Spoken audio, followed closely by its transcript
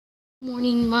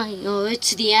Morning,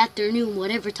 it's the afternoon,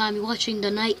 whatever time you're watching the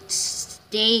night,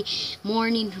 day,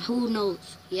 morning, who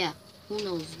knows? Yeah, who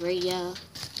knows, right? Yeah.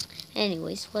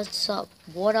 Anyways, what's up?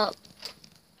 What up,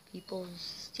 people?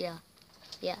 Yeah.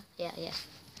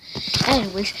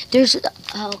 Anyways,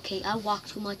 okay, I walked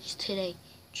too much today.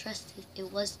 Trust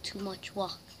it was too much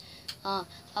walk. I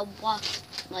walked,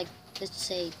 like, let's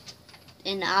say,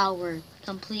 an hour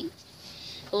complete.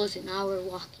 It was an hour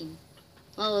walking.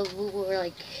 Well, we were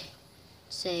like,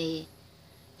 say,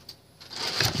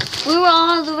 we were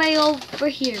all the way over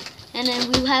here, and then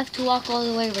we have to walk all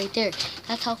the way right there.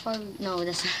 That's how far. No,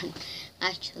 that's not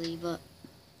actually, but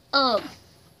my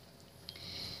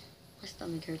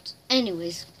stomach hurts.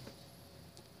 Anyways,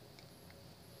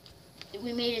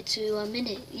 we made it to a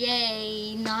minute.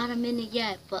 Yay! Not a minute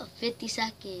yet, but 50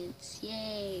 seconds.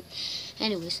 Yay!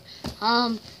 Anyways,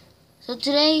 so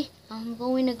today I'm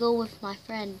going to go with my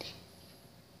friend.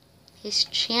 His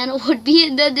channel would be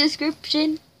in the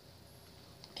description.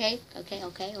 Okay.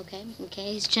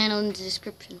 His channel in the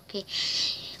description.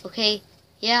 Okay.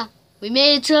 Yeah, we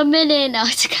made it to a minute. Now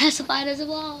it's classified as a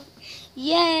vlog.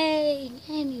 Yay!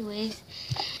 Anyways,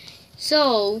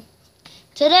 so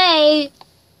today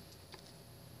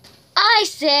I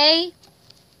say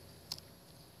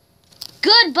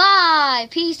goodbye.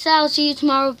 Peace out. See you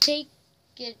tomorrow. Take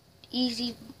it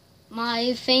easy,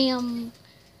 my fam.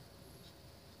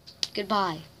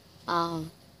 Goodbye.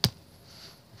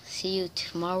 See you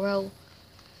tomorrow.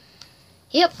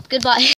 Yep. Goodbye.